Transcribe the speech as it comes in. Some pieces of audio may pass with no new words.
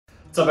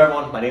What's up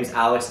everyone, my name is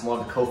Alex, I'm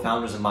one of the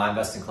co-founders of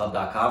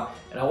myinvestingclub.com,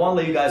 and I want to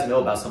let you guys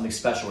know about something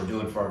special we're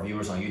doing for our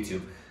viewers on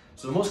YouTube.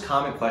 So the most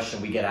common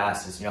question we get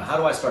asked is, how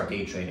do I start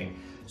day trading?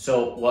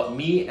 So what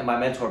me and my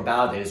mentor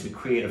Bao did is we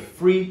create a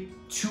free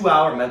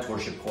 2-hour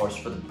mentorship course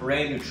for the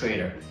brand new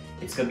trader.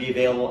 It's going to be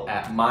available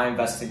at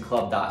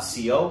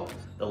myinvestingclub.co.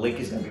 The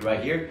link is going to be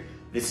right here.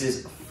 This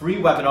is a free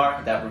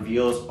webinar that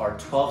reveals our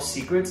 12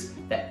 secrets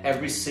that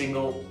every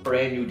single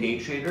brand new day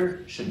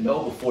trader should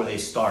know before they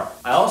start.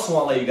 I also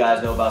want to let you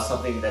guys know about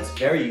something that's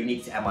very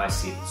unique to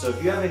MIC. So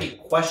if you have any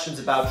questions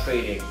about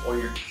trading, or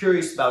you're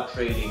curious about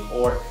trading,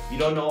 or you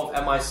don't know if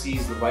MIC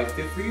is the right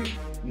fit for you,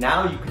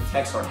 now you can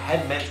text our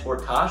head mentor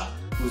Tosh,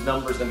 whose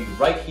number is going to be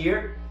right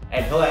here,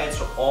 and he'll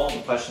answer all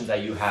the questions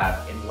that you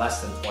have in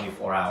less than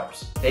 24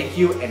 hours. Thank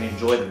you and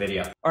enjoy the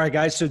video. All right,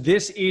 guys. So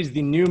this is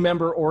the new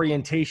member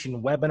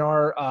orientation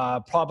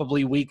webinar,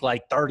 probably week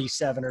like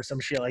 37 or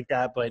some shit like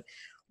that. But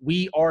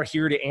we are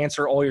here to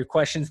answer all your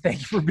questions.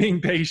 Thank you for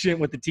being patient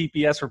with the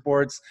TPS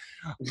reports.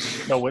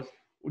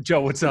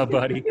 Joe, what's up,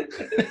 buddy?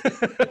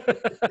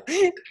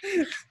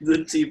 The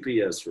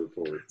TPS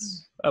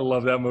reports. I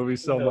love that movie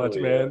so much,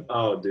 man.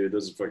 Oh, dude,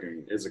 this is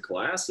it's a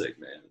classic,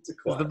 man. It's a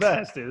classic. It's the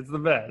best, dude. It's the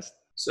best.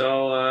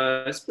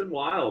 So it's been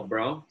wild,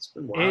 bro. It's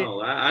been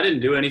wild. I didn't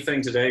do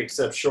anything today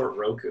except short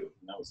Roku. And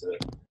that was it.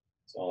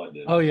 That's all I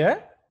did. Oh yeah?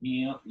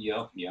 Yep.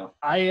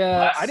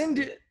 I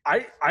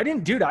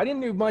didn't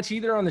do much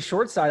either on the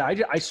short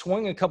side. I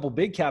swung a couple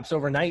big caps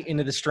overnight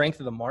into the strength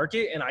of the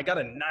market, and I got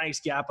a nice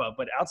gap up.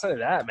 But outside of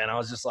that, man, I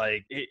was just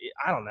like,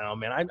 I don't know,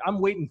 man.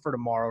 I'm waiting for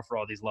tomorrow for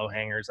all these low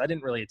hangers. I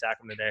didn't really attack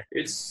them today.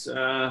 It's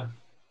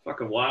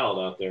fucking wild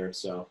out there.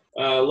 So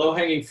low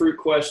hanging fruit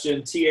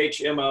question,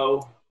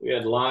 THMO. We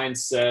had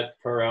lines set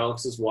per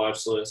Alex's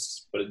watch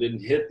list, but it didn't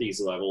hit these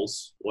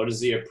levels. What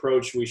is the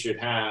approach we should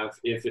have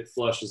if it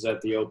flushes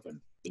at the open?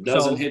 If it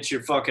doesn't hit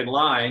your fucking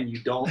line, you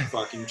don't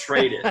fucking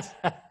trade it.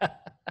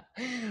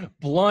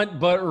 Blunt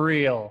but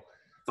real.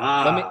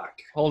 Fuck.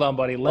 Hold on,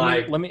 buddy.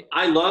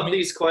 I love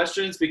these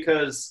questions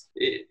because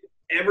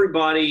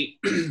everybody,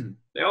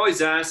 they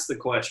always ask the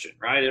question,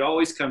 right? It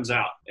always comes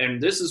out.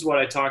 And this is what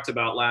I talked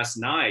about last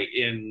night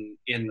in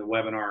the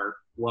webinar,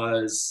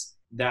 was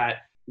that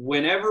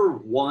whenever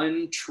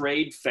one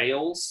trade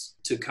fails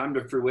to come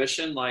to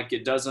fruition, like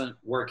it doesn't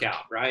work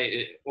out,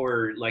 right?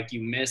 Or like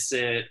you miss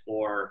it,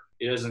 or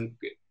it doesn't,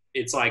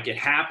 it's like it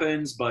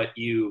happens, but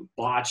you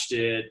botched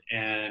it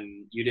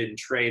and you didn't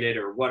trade it,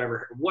 or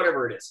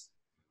whatever it is.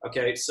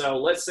 Okay. So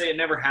let's say it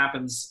never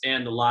happens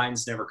and the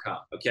lines never come.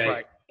 Okay.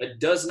 Right. It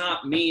does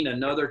not mean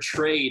another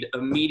trade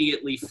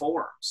immediately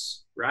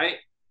forms, right?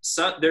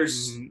 So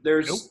there's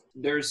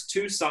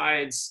two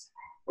sides,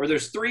 or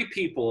there's three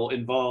people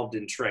involved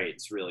in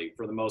trades, really,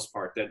 for the most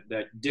part,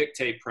 that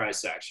dictate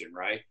price action,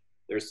 right?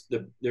 There's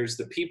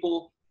the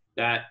people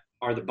that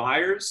are the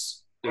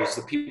buyers, there's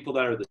the people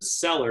that are the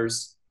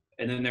sellers,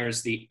 and then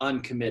there's the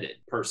uncommitted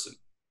person.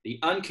 The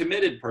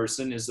uncommitted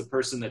person is the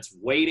person that's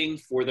waiting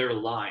for their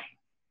line,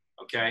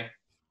 okay?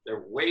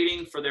 They're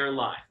waiting for their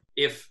line.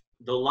 If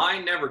the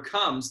line never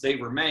comes, they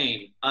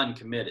remain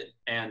uncommitted,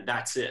 and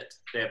that's it.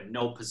 They have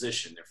no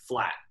position. They're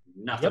flat,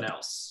 nothing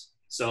else.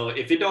 So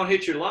if you don't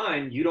hit your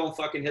line, you don't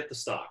fucking hit the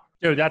stock.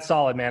 Dude, that's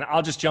solid, man.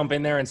 I'll just jump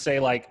in there and say,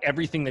 like,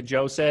 everything that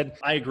Joe said,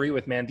 I agree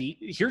with, man.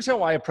 Here's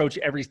how I approach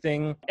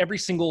everything, every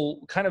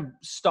single kind of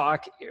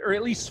stock, or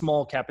at least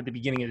small cap at the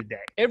beginning of the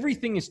day.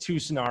 Everything is two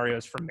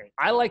scenarios for me.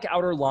 I like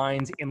outer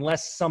lines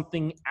unless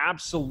something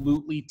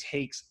absolutely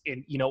takes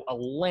a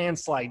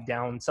landslide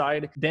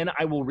downside. Then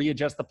I will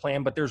readjust the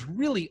plan, but there's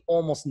really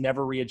almost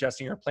never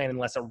readjusting your plan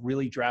unless a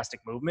really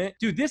drastic movement.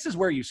 Dude, this is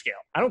where you scale.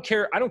 I don't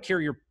care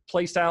your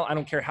play style. I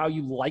don't care how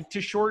you like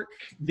to short.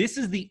 This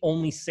is the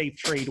only safe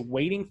trade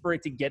waiting for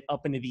it to get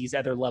up into these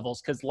other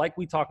levels. Because like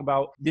we talk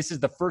about, this is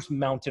the first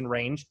mountain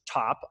range,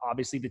 top,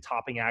 obviously the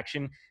topping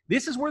action.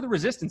 This is where the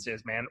resistance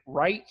is, man,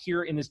 right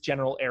here in this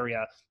general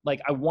area. Like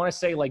I want to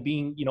say, like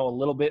being, a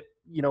little bit,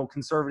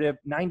 conservative,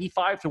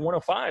 95 to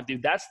 105,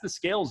 dude, that's the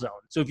scale zone.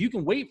 So if you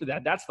can wait for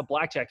that, that's the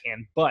blackjack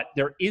hand. But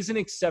there is an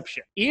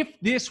exception. If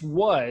this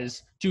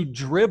was to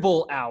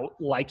dribble out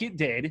like it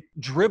did,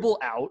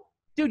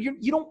 dude,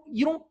 you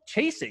don't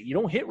chase it. You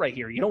don't hit right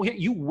here.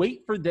 You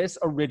wait for this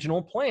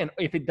original plan.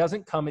 If it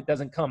doesn't come, it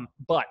doesn't come.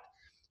 But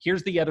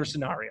here's the other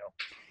scenario.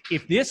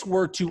 If this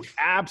were to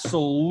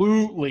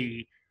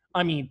absolutely,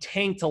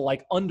 tank to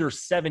like under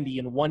 70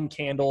 in one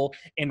candle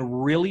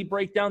and really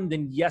break down,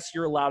 then yes,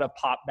 you're allowed to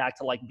pop back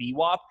to like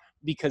VWAP,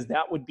 because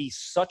that would be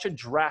such a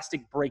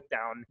drastic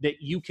breakdown that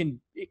you can,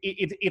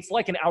 it's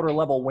like an outer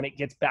level when it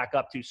gets back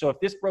up to. So if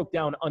this broke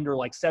down under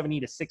like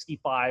 70 to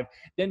 65,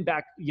 then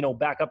back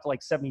up to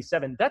like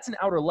 77, that's an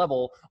outer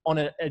level on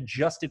an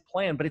adjusted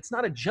plan, but it's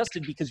not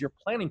adjusted because you're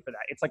planning for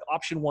that. It's like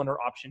option 1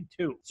 or option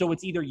 2. So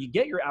it's either you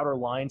get your outer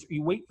lines or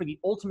you wait for the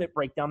ultimate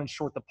breakdown and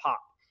short the pop.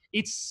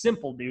 It's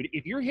simple, dude.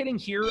 If you're hitting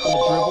here on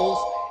the dribbles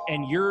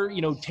and you're,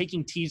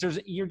 taking teasers,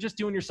 you're just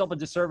doing yourself a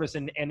disservice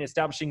and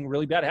establishing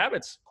really bad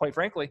habits, quite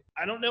frankly.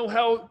 I don't know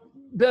how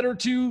better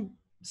to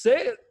say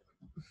it.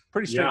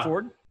 Pretty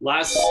straightforward.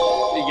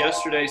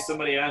 Yesterday,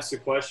 somebody asked a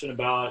question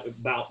about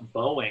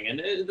Boeing,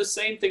 and the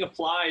same thing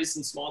applies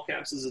in small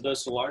caps as it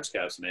does to large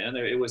caps, man.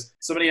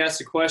 Somebody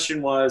asked a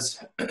question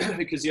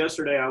because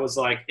yesterday I was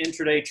like,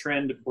 intraday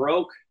trend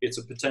broke. It's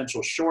a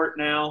potential short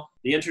now.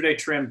 The intraday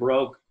trend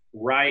broke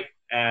right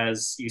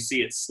as you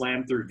see it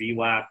slam through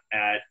VWAP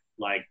at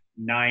like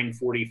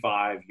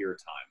 9:45 your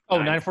time. Oh,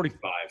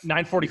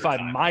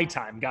 9:45 my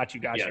time. Got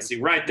you. Yeah, see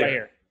right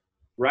there.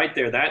 Right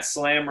there, that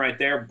slam right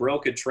there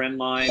broke a trend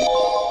line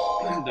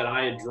that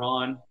I had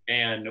drawn.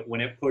 And when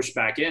it pushed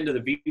back into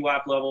the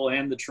VWAP level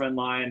and the trend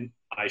line,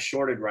 I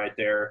shorted right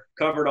there,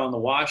 covered on the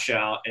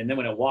washout. And then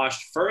when it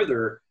washed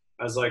further,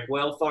 I was like,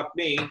 well, fuck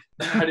me.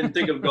 I didn't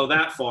think it would go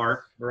that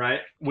far,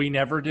 right? We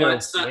never do.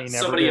 But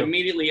somebody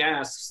immediately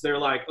asks, they're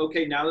like,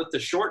 okay, now that the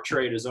short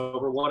trade is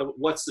over,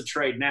 what's the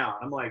trade now?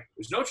 And I'm like,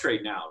 there's no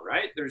trade now,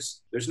 right?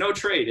 There's no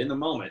trade in the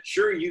moment.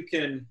 Sure, you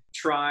can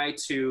try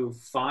to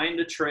find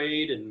a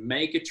trade and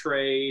make a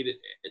trade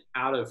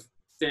out of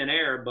thin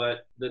air,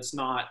 but that's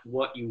not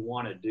what you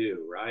want to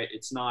do, right?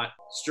 It's not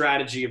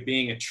strategy of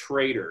being a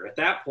trader. At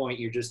that point,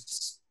 you're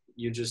just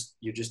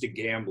a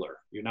gambler.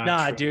 You're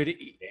not dude.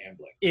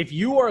 Gambling. If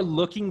you are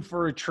looking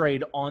for a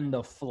trade on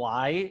the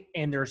fly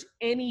and there's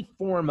any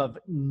form of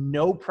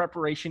no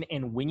preparation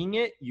and winging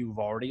it, you've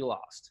already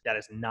lost. That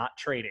is not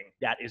trading.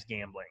 That is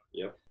gambling.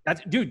 Yep.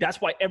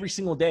 That's why every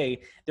single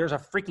day there's a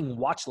freaking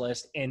watch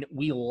list, and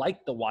we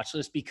like the watch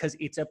list because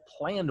it's a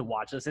planned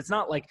watch list. It's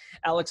not like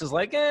Alex is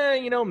like,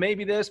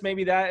 maybe this,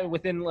 maybe that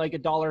within like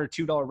 $1 or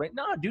 $2 rate.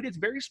 No, dude, it's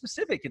very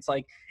specific. It's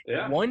like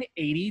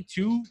 180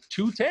 to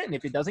 210.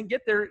 If it doesn't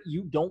get there,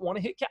 you don't want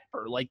to hit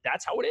capper. Like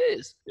that's how it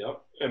is.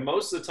 Yep. And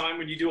most of the time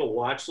when you do a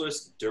watch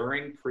list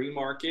during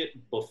pre-market,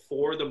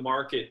 before the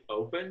market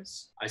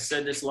opens, I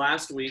said this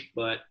last week,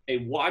 but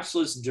a watch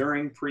list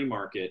during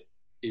pre-market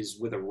is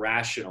with a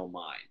rational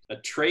mind. A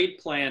trade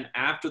plan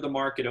after the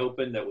market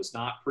opened that was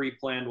not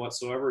pre-planned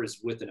whatsoever is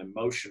with an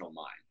emotional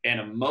mind. An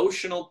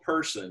emotional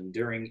person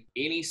during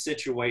any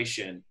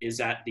situation is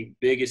at the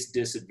biggest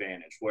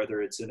disadvantage,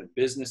 whether it's in a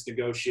business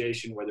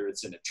negotiation, whether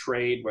it's in a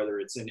trade, whether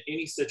it's in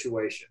any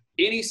situation.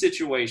 Any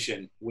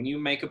situation, when you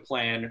make a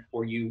plan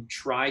or you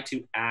try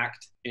to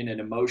act in an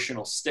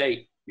emotional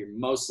state, you're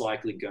most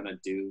likely going to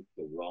do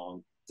the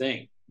wrong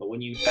thing. But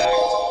when you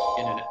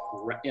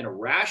act in a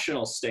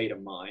rational state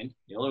of mind,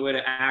 the only way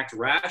to act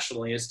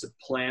rationally is to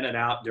plan it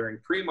out during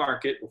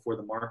pre-market before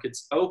the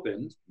market's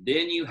opened.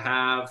 Then you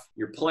have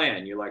your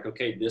plan. You're like,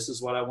 okay, this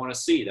is what I want to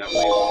see. That way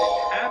when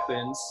it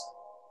happens,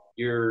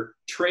 you're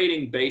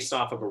trading based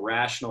off of a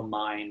rational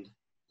mind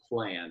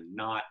plan,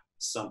 not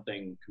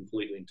something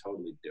completely and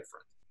totally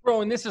different.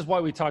 Bro, and this is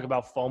why we talk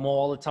about FOMO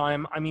all the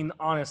time. I mean,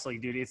 honestly,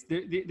 dude,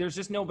 there's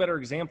just no better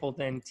example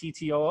than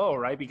TTOO,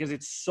 right? Because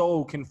it's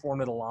so conform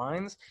to the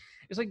lines.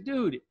 It's like,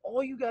 dude,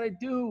 all you got to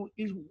do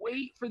is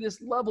wait for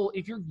this level.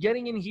 If you're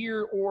getting in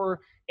here or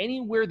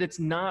anywhere that's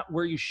not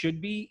where you should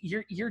be,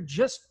 you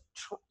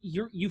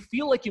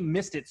feel like you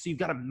missed it, so you've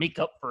got to make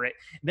up for it.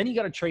 And then you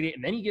got to trade it,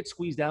 and then you get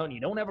squeezed out, and you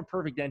don't have a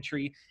perfect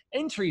entry.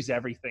 Entry's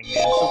everything, man.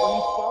 So when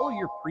you follow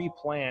your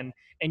pre-plan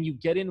and you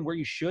get in where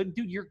you should,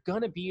 dude, you're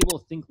gonna be able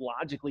to think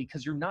logically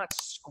because you're not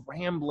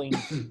scrambling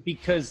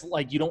because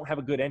like you don't have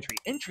a good entry.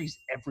 Entry's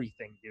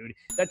everything, dude.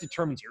 That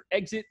determines your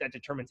exit. That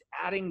determines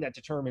adding. That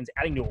determines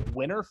adding to a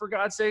winner, for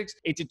God's sakes.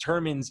 It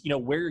determines,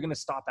 where you're gonna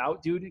stop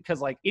out, dude. Because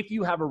like if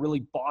you have a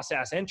really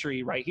boss-ass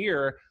entry right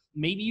here,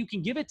 maybe you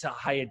can give it to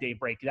high a day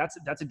break.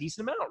 That's a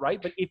decent amount,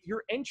 right? But if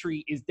your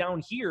entry is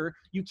down here,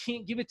 you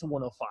can't give it to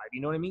 105.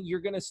 You know what I mean?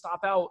 You're going to stop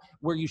out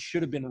where you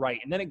should have been right.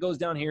 And then it goes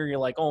down here. You're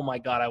like, oh my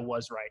God, I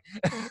was right.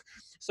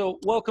 So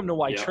welcome to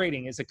why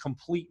trading is a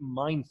complete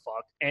mind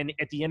fuck. And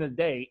at the end of the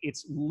day,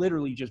 it's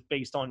literally just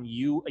based on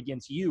you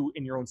against you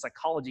in your own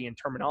psychology and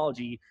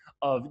terminology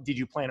of did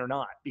you plan or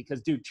not?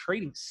 Because dude,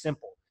 trading's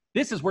simple.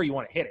 This is where you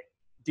want to hit it.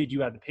 Did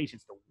you have the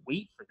patience to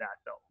wait for that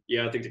though?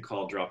 Yeah, I think the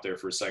call dropped there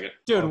for a second.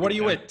 Dude, what are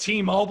you at,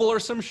 T-Mobile or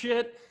some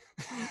shit?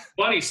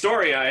 Funny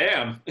story, I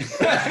am.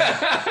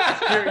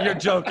 You're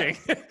joking.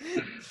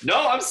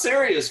 No, I'm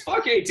serious.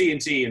 Fuck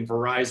AT&T and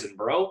Verizon,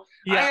 bro.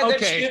 Yeah, I had that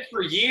shit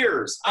for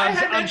years. I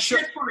had that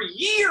shit for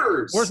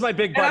years. Where's my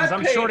big buttons?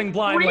 I'm shorting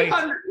blindly.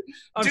 I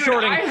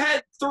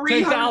had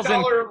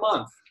 $300 a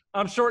month.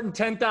 I'm shorting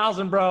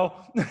 10,000, bro.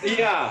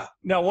 Yeah.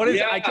 No, what is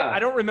it? I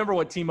don't remember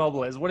what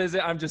T-Mobile is. What is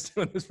it? I'm just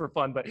doing this for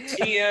fun, but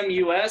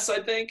TMUS,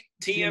 I think.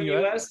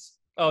 TMUS.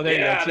 Oh, there you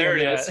go. There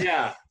it is.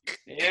 Yeah.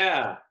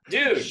 Yeah.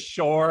 Dude.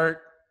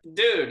 Short.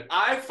 Dude,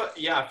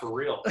 for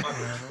real.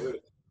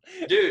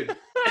 Dude.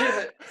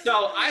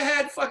 So I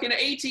had fucking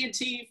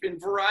AT&T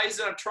and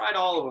Verizon. I've tried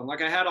all of them.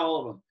 Like I had all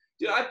of them.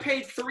 Dude, I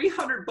paid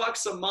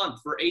 $300 a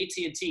month for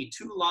AT&T,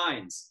 2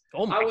 lines.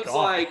 Oh my God. I was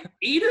like,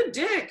 eat a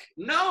dick.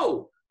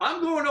 No. I'm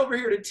going over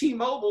here to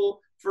T-Mobile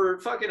for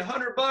fucking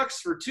 $100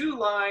 for 2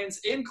 lines,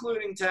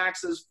 including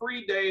taxes,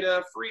 free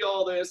data, free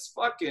all this.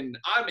 Fucking,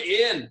 I'm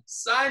in.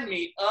 Sign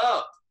me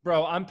up.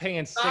 Bro, I'm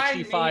paying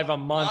 $65 a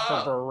month for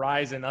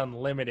Verizon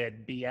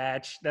Unlimited,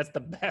 biatch. That's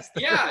the best.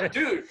 Yeah,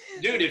 dude,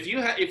 if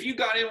you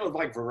got in with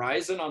like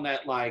Verizon on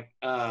that like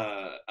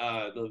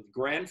the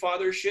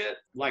grandfather shit,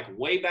 like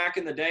way back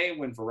in the day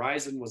when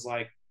Verizon was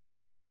like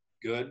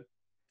good,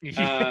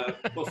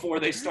 before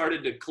they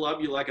started to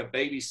club you like a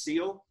baby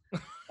seal.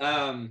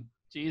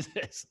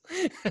 Jesus.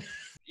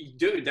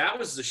 Dude, that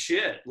was the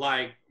shit.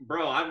 Like,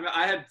 bro,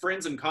 I had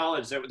friends in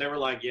college that they were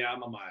like, yeah,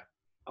 I'm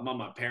on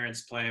my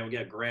parents' plan. We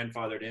got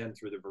grandfathered in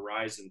through the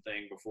Verizon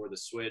thing before the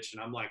switch.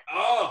 And I'm like,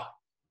 oh,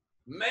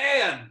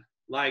 man.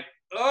 Like,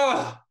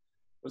 oh.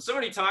 When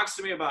somebody talks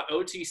to me about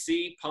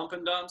OTC pump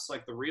and dumps,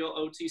 like the real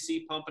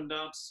OTC pump and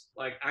dumps,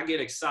 like I get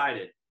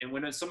excited. And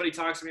when somebody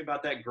talks to me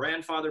about that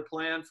grandfather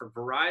plan for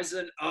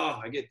Verizon, oh,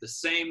 I get the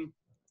same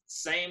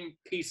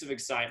piece of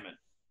excitement.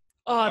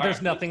 Oh,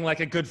 there's nothing like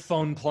a good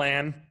phone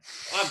plan.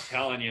 I'm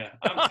telling you.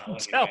 I'm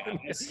telling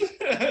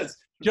you.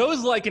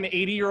 Joe's like an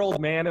 80-year-old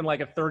man in like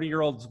a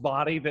 30-year-old's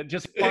body that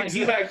just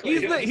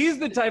exactly. He's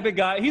the type of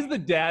guy. He's the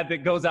dad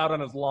that goes out on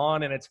his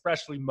lawn and it's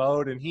freshly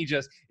mowed, and he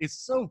just is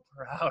so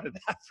proud of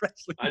that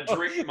freshly mowed. I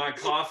drink my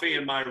coffee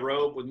in my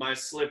robe with my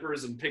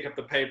slippers and pick up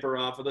the paper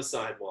off of the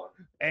sidewalk.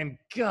 And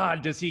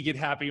God, does he get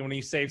happy when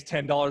he saves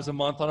 $10 a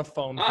month on a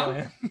phone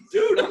plan?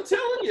 Dude, I'm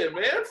telling you,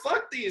 man.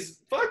 Fuck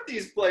these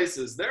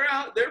places. They're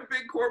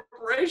big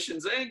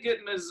corporations. They ain't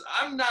getting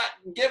I'm not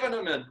giving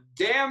them a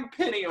damn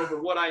penny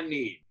over what I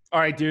need. All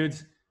right,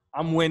 dudes,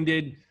 I'm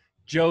winded.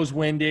 Joe's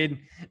winded.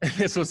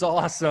 This was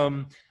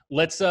awesome.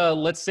 Let's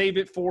save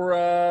it for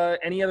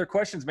any other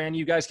questions, man.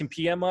 You guys can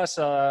PM us.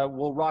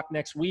 We'll rock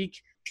next week.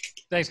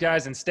 Thanks,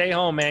 guys, and stay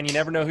home, man. You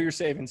never know who you're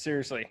saving.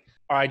 Seriously.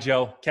 All right,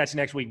 Joe. Catch you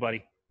next week,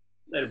 buddy.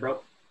 Later,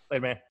 bro.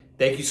 Later, man.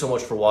 Thank you so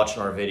much for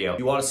watching our video. If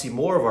you want to see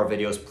more of our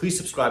videos, please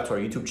subscribe to our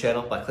YouTube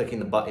channel by clicking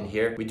the button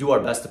here. We do our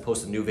best to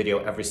post a new video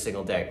every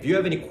single day. If you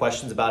have any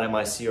questions about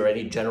MIC or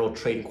any general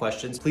trading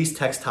questions, please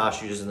text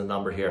Tosh using the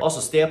number here. Also,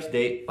 stay up to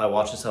date by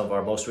watching some of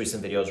our most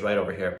recent videos right over here.